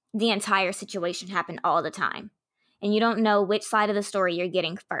see the entire situation happen all the time, and you don't know which side of the story you're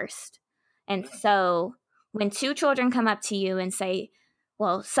getting first. And so, when two children come up to you and say,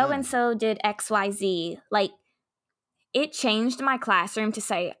 well, so and so did XYZ, like, it changed my classroom to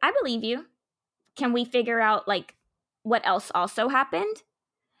say, I believe you. Can we figure out, like, what else also happened?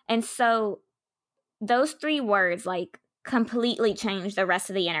 And so, those three words, like, completely change the rest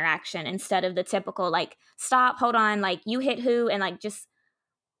of the interaction instead of the typical, like, stop, hold on, like, you hit who, and like just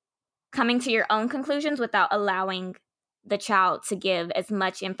coming to your own conclusions without allowing the child to give as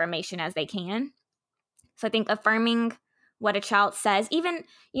much information as they can. So I think affirming what a child says, even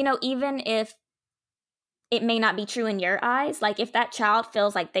if it may not be true in your eyes, like if that child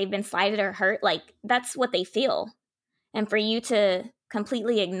feels like they've been slighted or hurt, like that's what they feel. And for you to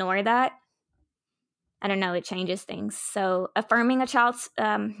completely ignore that, I don't know, it changes things. So affirming a child's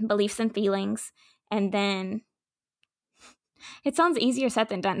beliefs and feelings, and then it sounds easier said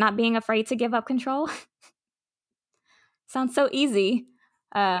than done, not being afraid to give up control. Sounds so easy.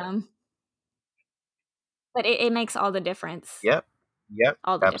 But it makes all the difference. Yep.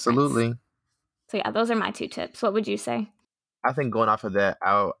 All the Absolutely. difference. So yeah, those are my two tips. What would you say? I think going off of that,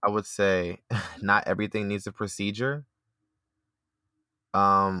 I would say not everything needs a procedure.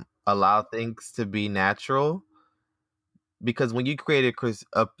 Allow things to be natural, because when you create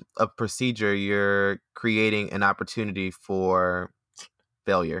a procedure, you're creating an opportunity for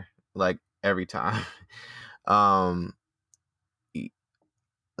failure, like every time. um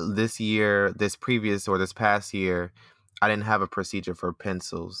this year, this past year, I didn't have a procedure for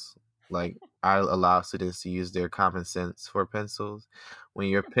pencils. Like I allow students to use their common sense for pencils. When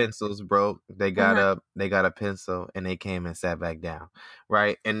your pencils broke, they got up, they got a pencil, and they came and sat back down,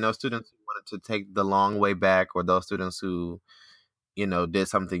 right? And those students who wanted to take the long way back, or those students who, did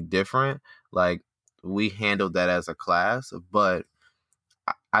something different, like we handled that as a class. But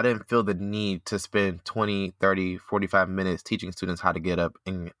I didn't feel the need to spend 20, 30, 45 minutes teaching students how to get up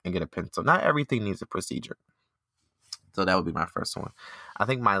and get a pencil. Not everything needs a procedure. So that would be my first one. I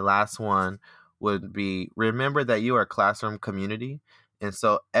think my last one would be, remember that you are a classroom community. And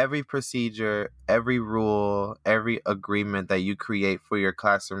so every procedure, every rule, every agreement that you create for your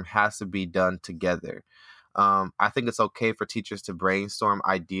classroom has to be done together. I think it's okay for teachers to brainstorm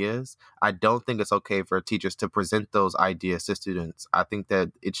ideas. I don't think it's okay for teachers to present those ideas to students. I think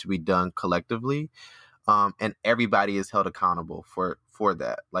that it should be done collectively, and everybody is held accountable for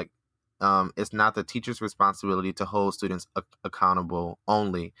that. Like, it's not the teacher's responsibility to hold students accountable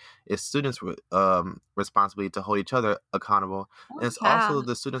only. It's students' responsibility to hold each other accountable. And it's also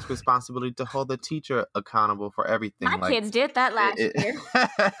the student's responsibility to hold the teacher accountable for everything. My kids did that last year.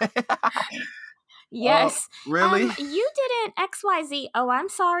 Yes. Really? You didn't XYZ. Oh, I'm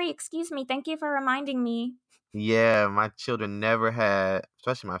sorry. Excuse me. Thank you for reminding me. Yeah, my children never had,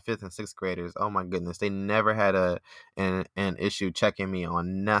 especially my 5th and 6th graders. Oh my goodness, they never had an issue checking me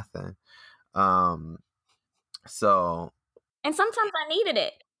on nothing. So. And sometimes I needed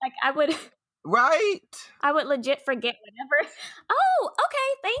it. Like I would. Right. I would legit forget whatever. Oh,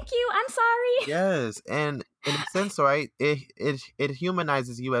 okay. Thank you. I'm sorry. Yes, and in a sense, right, it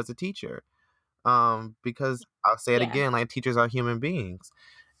humanizes you as a teacher. Because I'll say it again, like teachers are human beings,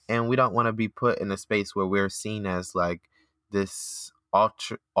 and we don't want to be put in a space where we're seen as like this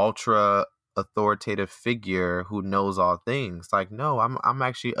ultra authoritative figure who knows all things. Like, no, I'm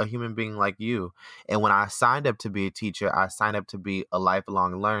actually a human being like you. And when I signed up to be a teacher, I signed up to be a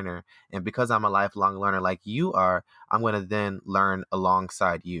lifelong learner. And because I'm a lifelong learner like you are, I'm going to then learn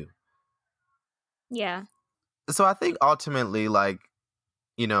alongside you. Yeah. So I think ultimately, like,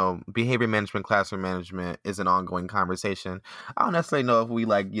 behavior management, classroom management is an ongoing conversation. I don't necessarily know if we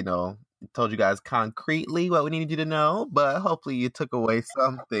told you guys concretely what we needed you to know, but hopefully you took away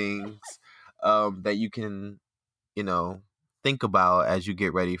some things that you can, you know, think about as you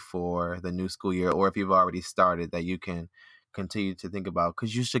get ready for the new school year, or if you've already started, that you can continue to think about,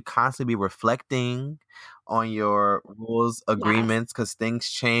 because you should constantly be reflecting on your rules, Yes. agreements, because things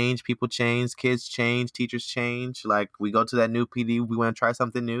change, people change, kids change, teachers change. Like, we go to that new PD, we want to try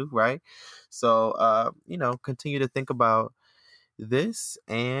something new, right? So continue to think about this.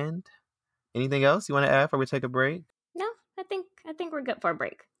 And anything else you want to add before we take a break? No, I think we're good for a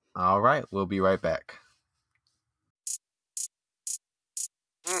break. All right, we'll be right back.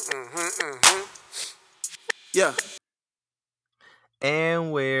 Yeah.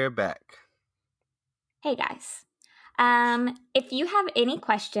 And we're back. Hey guys. If you have any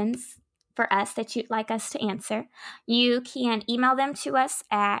questions for us that you'd like us to answer, you can email them to us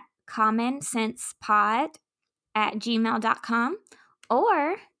at commonsensepod@gmail.com.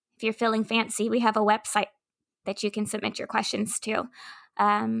 Or if you're feeling fancy, we have a website that you can submit your questions to,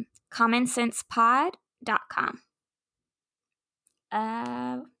 commonsensepod.com.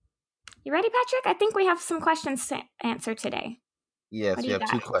 You ready, Patrick? I think we have some questions to answer today. Yes, What do we you have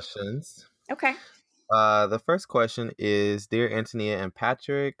two got? questions. Okay. The first question is, Dear Antonia and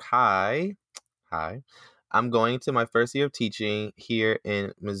Patrick, hi. I'm going to my first year of teaching here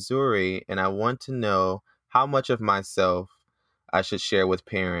in Missouri, and I want to know how much of myself I should share with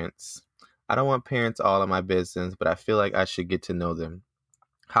parents. I don't want parents all in my business, but I feel like I should get to know them.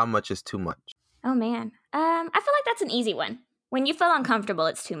 How much is too much? Oh man. I feel like that's an easy one. When you feel uncomfortable,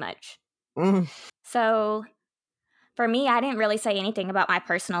 it's too much. So for me, I didn't really say anything about my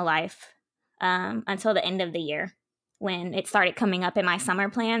personal life until the end of the year, when it started coming up in my summer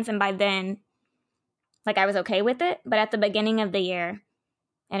plans. And by then, like, I was okay with it. But at the beginning of the year,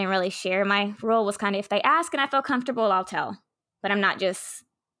 I didn't really share. My rule was kind of, if they ask and I feel comfortable, I'll tell. But I'm not just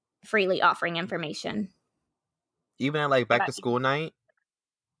freely offering information. Even at like What back about to you? school night,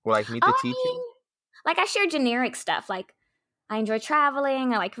 or like meet Oh, the I teacher? mean, like, I share generic stuff. Like, I enjoy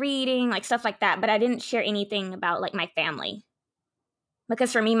traveling, I like reading, like stuff like that. But I didn't share anything about like my family.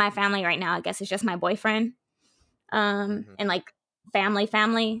 Because for me, my family right now, I guess, is just my boyfriend. And like family.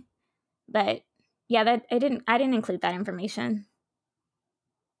 But yeah, that I didn't include that information.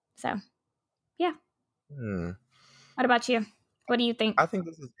 So yeah. What about you? What do you think? I think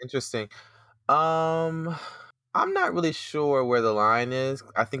this is interesting. I'm not really sure where the line is.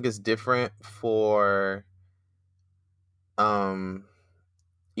 I think it's different for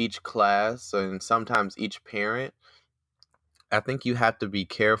each class and sometimes each parent. I think you have to be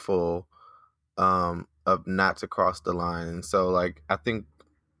careful of not to cross the line. And so, like, I think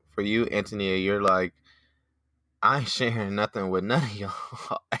for you, Antonia, you're like, I ain't sharing nothing with none of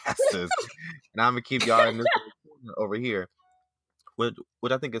y'all asses, and I'm gonna keep y'all in this corner over here, which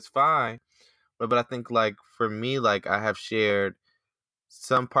I think is fine. But I think, like, for me, like, I have shared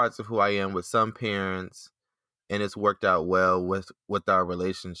some parts of who I am with some parents, and it's worked out well with our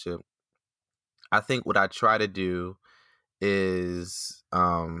relationship. I think what I try to do is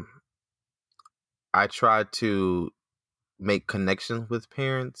I try to make connections with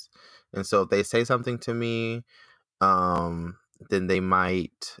parents. And so if they say something to me, then they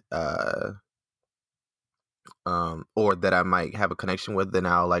might or that I might have a connection with, then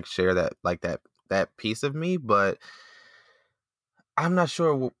I'll like share that piece of me. But I'm not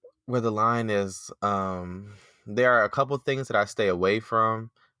sure where the line is. There are a couple things that I stay away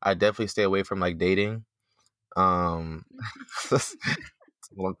from. I definitely stay away from like dating. It's a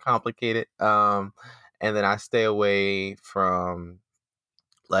little complicated. And then I stay away from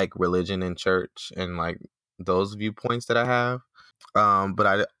like religion and church and like those viewpoints that I have.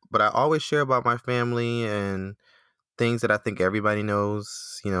 But I always share about my family and things that I think everybody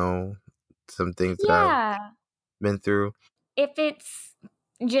knows, some things that I've Yeah. been through. If it's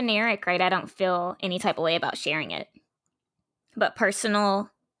generic, right, I don't feel any type of way about sharing it. But personal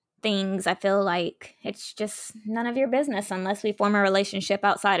things, I feel like it's just none of your business unless we form a relationship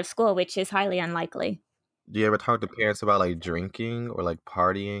outside of school, which is highly unlikely. Do you ever talk to parents about like drinking or like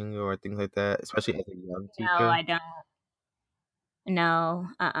partying or things like that, especially as a young No, teacher? I don't. No,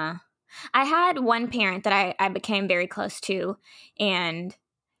 I had one parent that I became very close to, and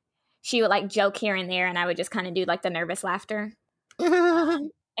she would like joke here and there, and I would just kind of do like the nervous laughter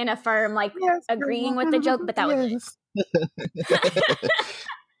and affirm, like Yes, agreeing with the joke, but that was it.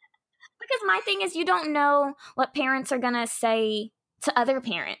 Because my thing is, you don't know what parents are gonna say to other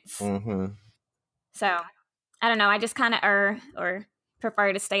parents. So I don't know. I just kind of or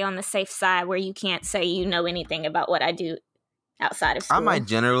prefer to stay on the safe side where you can't say you know anything about what I do outside of I school. might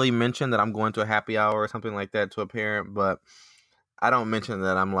generally mention that I'm going to a happy hour or something like that to a parent, but I don't mention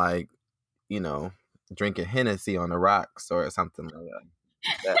that I'm like, drinking Hennessy on the rocks or something like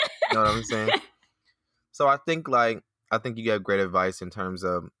that. You know what I'm saying? So I think you gave great advice in terms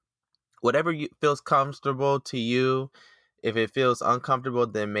of whatever feels comfortable to you. If it feels uncomfortable,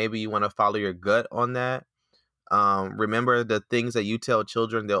 then maybe you want to follow your gut on that. Remember the things that you tell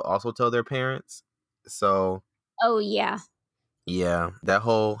children, they'll also tell their parents. So Oh, yeah. yeah, that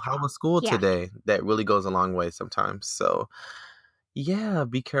whole "how was school Yeah. today?" that really goes a long way sometimes. So yeah,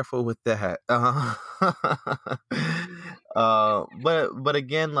 be careful with that. But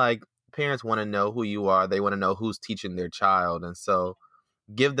again, like parents want to know who you are. They want to know who's teaching their child, and so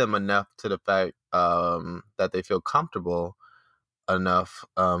give them enough to the fact that they feel comfortable enough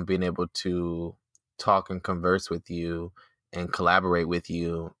being able to talk and converse with you and collaborate with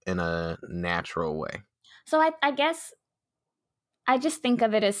you in a natural way. So I guess I just think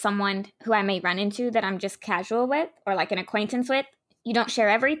of it as someone who I may run into that I'm just casual with or like an acquaintance with. You don't share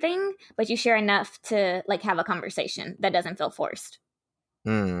everything, but you share enough to like have a conversation that doesn't feel forced.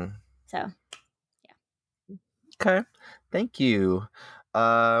 Mm. So Okay. Thank you.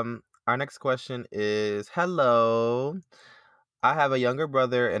 Our next question is, hello. I have a younger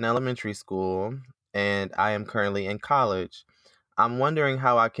brother in elementary school and I am currently in college. I'm wondering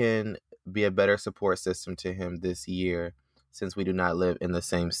how I can be a better support system to him this year since we do not live in the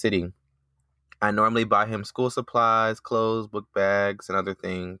same city. I normally buy him school supplies, clothes, book bags, and other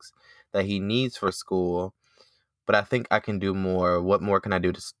things that he needs for school, but I think I can do more. What more can I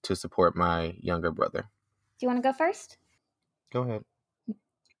do to support my younger brother? do you want to go first? Go ahead.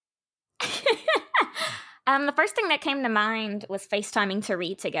 The first thing that came to mind was FaceTiming to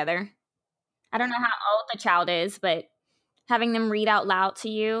read together. I don't know how old the child is, but having them read out loud to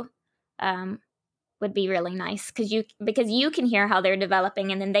you would be really nice because you can hear how they're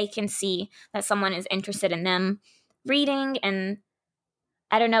developing, and then they can see that someone is interested in them reading. And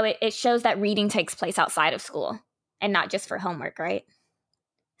I don't know, it shows that reading takes place outside of school and not just for homework, right?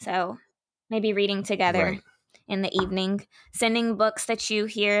 So maybe reading together Right. in the evening, sending books that you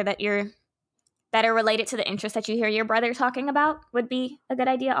hear that are related to the interest that you hear your brother talking about would be a good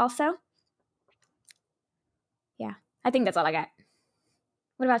idea also. Yeah, I think that's all I got.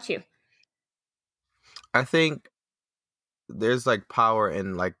 What about you? I think there's like power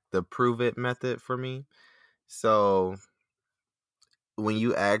in like the prove it method for me. So when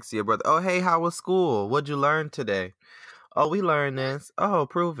you ask your brother, "Oh, hey, how was school? What'd you learn today?" "Oh, we learned this." "Oh,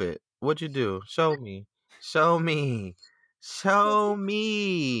 prove it. What'd you do? Show me. Show me. Show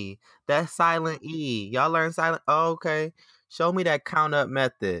me." That's silent E. Y'all learn silent. Oh, okay. Show me that count up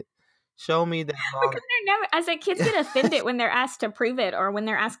method. Show me that long. Because they're never, I said, kids get offended when they're asked to prove it or when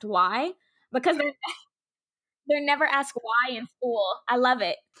they're asked why, because they're never asked why in school. I love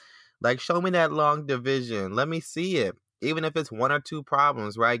it. Like, show me that long division. Let me see it. Even if it's one or two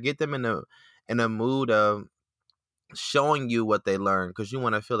problems, right? Get them in a mood of showing you what they learned because you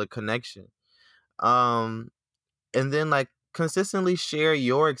want to feel a connection. And then like consistently share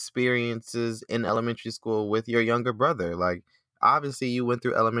your experiences in elementary school with your younger brother. Like obviously you went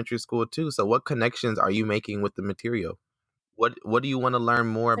through elementary school too. So what connections are you making with the material? What do you want to learn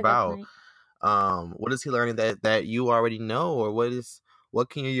more That's a good about? point. What is he learning that you already know, or what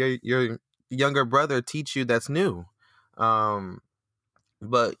can your younger brother teach you that's new?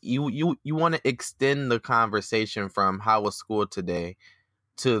 But you want to extend the conversation from how was school today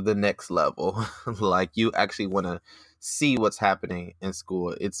to the next level. Like you actually want to see what's happening in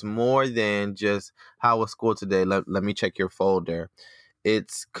school. It's more than just how was school today. Let me check your folder.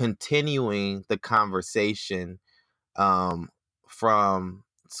 It's continuing the conversation um, from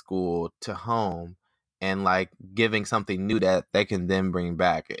school to home and like giving something new that they can then bring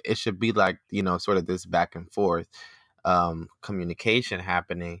back. It should be like, sort of this back and forth communication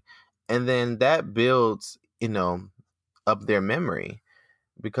happening. And then that builds, up their memory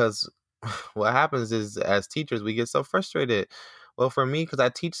because what happens is as teachers, we get so frustrated. Well, for me, because I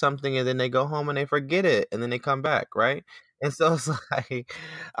teach something and then they go home and they forget it and then they come back, right? And so it's like,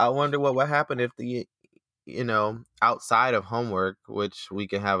 I wonder what would happen if outside of homework, which we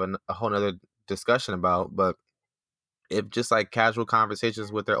can have a whole nother discussion about, but if just like casual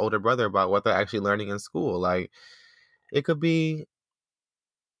conversations with their older brother about what they're actually learning in school, like it could be,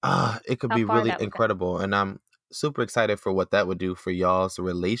 it could How be far really that would go. incredible. And I'm super excited for what that would do for y'all's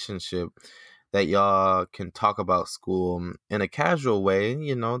relationship, that y'all can talk about school in a casual way,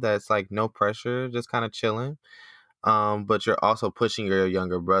 that's like no pressure, just kind of chilling. But you're also pushing your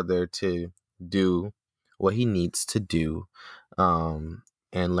younger brother to do what he needs to do,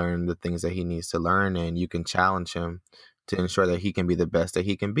 and learn the things that he needs to learn, and you can challenge him to ensure that he can be the best that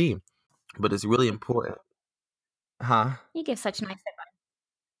he can be. But it's really important. Huh? You give such nice advice.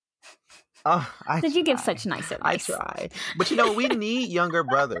 Oh, Did you give such nice I advice? try. But we need younger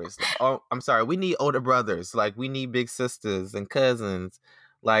brothers. Oh, I'm sorry. We need older brothers. Like, we need big sisters and cousins.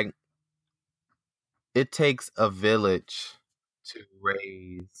 Like, it takes a village to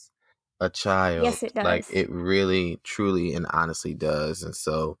raise a child. Yes, it Like, does. it really, truly, and honestly does. And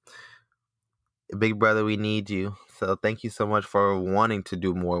so, big brother, we need you. So thank you so much for wanting to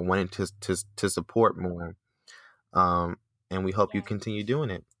do more, wanting to support more. And we hope you Yes. continue doing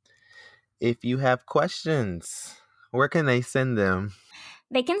it. If you have questions, where can they send them?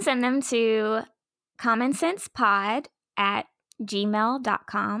 They can send them to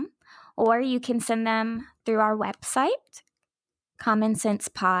commonsensepod@gmail.com, or you can send them through our website,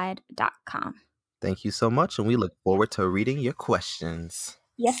 commonsensepod.com. Thank you so much, and we look forward to reading your questions.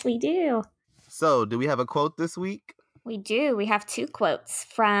 Yes, we do. So, do we have a quote this week? We do. We have 2 quotes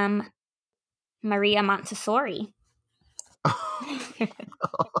from Maria Montessori.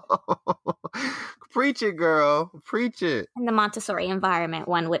 Preach it, girl. Preach it. In the Montessori environment,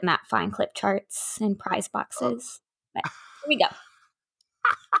 one with map find clip charts and prize boxes. But here we go.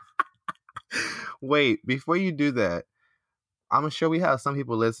 Wait, before you do that, I'm sure we have some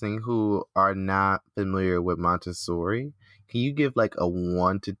people listening who are not familiar with Montessori. Can you give like a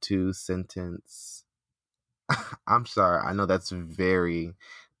 1 to 2 sentence? I'm sorry. I know that's very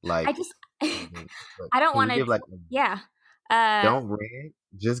like. I just, but I don't can want you to, give like yeah. don't read.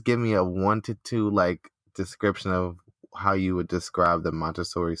 Just give me a 1 to 2 like description of how you would describe the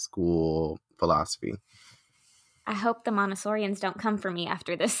Montessori school philosophy. I hope the Montessorians don't come for me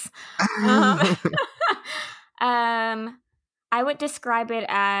after this. I would describe it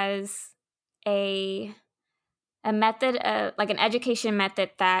as a method, like an education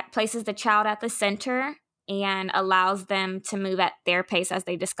method that places the child at the center and allows them to move at their pace as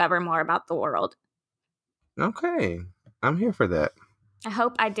they discover more about the world. Okay, I'm here for that. I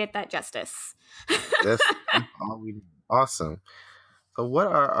hope I did that justice. That's all we need. Awesome. So, what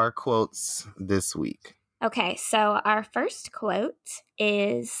are our quotes this week? Okay, so our first quote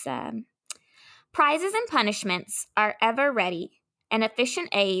is prizes and punishments are ever ready and efficient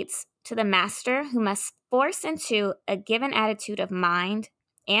aids to the master who must force into a given attitude of mind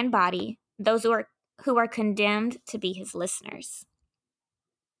and body those who are condemned to be his listeners.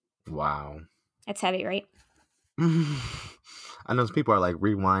 Wow. That's heavy, right? I know people are like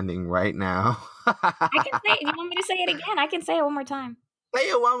rewinding right now. I can say it. You want me to say it again? I can say it one more time. Say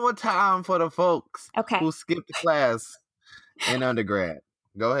it one more time for the folks Okay. who skipped the class in undergrad.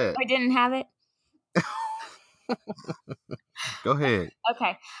 Go ahead. Or didn't have it? Go ahead.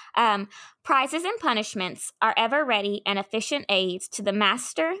 Okay. Prizes and punishments are ever ready and efficient aids to the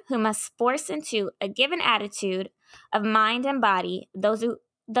master who must force into a given attitude of mind and body those who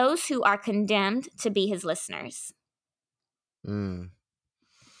are condemned to be his listeners. Mm.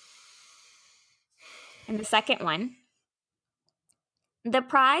 And the second one, the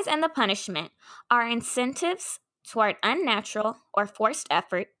prize and the punishment are incentives toward unnatural or forced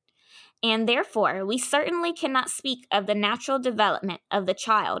effort, and therefore we certainly cannot speak of the natural development of the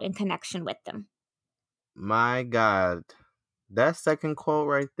child in connection with them. My God. That second quote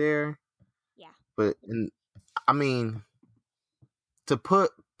right there. Yeah. But, I mean, to put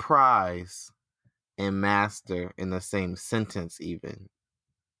prize and master in the same sentence even.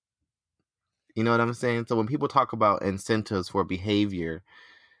 You know what I'm saying? So when people talk about incentives for behavior,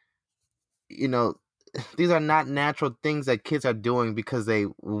 these are not natural things that kids are doing because they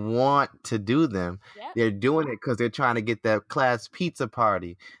want to do them. Yep. They're doing it because they're trying to get that class pizza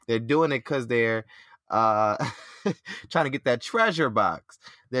party. They're doing it because they're trying to get that treasure box.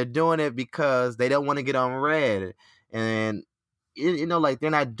 They're doing it because they don't want to get on red. And, like they're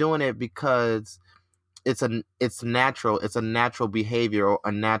not doing it because it's natural. It's a natural behavior or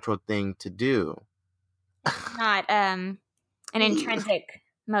a natural thing to do. Not an intrinsic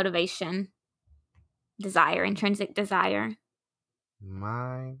motivation, intrinsic desire.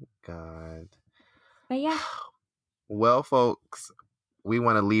 My God. But yeah. Well, folks, we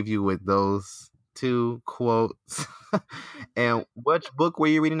want to leave you with those 2 quotes. And which book were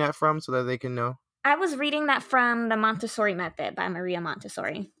you reading that from so that they can know? I was reading that from The Montessori Method by Maria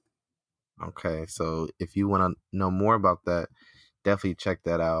Montessori. Okay, so if you want to know more about that, definitely check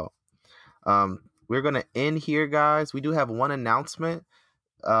that out. We're going to end here, guys. We do have one announcement.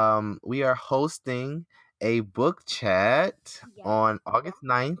 We are hosting a book chat on August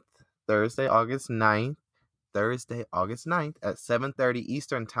 9th, Thursday, August 9th at 7:30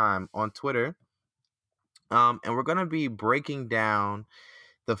 Eastern Time on Twitter. And we're going to be breaking down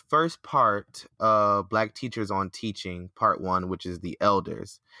the first part of Black Teachers on Teaching, Part 1, which is The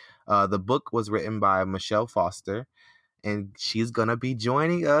Elders. The book was written by Michelle Foster, and she's going to be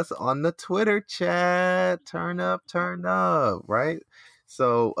joining us on the Twitter chat. Turn up, right?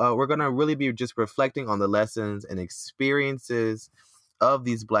 So we're going to really be just reflecting on the lessons and experiences of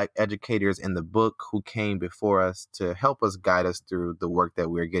these Black educators in the book who came before us to help us guide us through the work that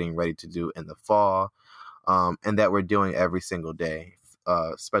we're getting ready to do in the fall, and that we're doing every single day,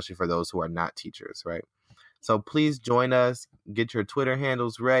 especially for those who are not teachers, right? So please join us, get your Twitter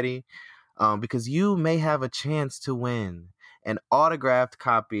handles ready, because you may have a chance to win an autographed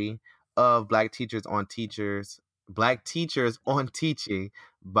copy of Black Teachers on Teaching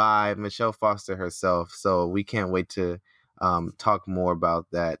by Michelle Foster herself. So we can't wait to talk more about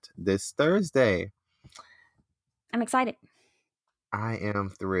that this Thursday. I'm excited. I am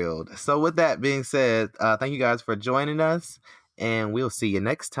thrilled. So with that being said, thank you guys for joining us, and we'll see you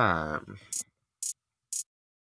next time.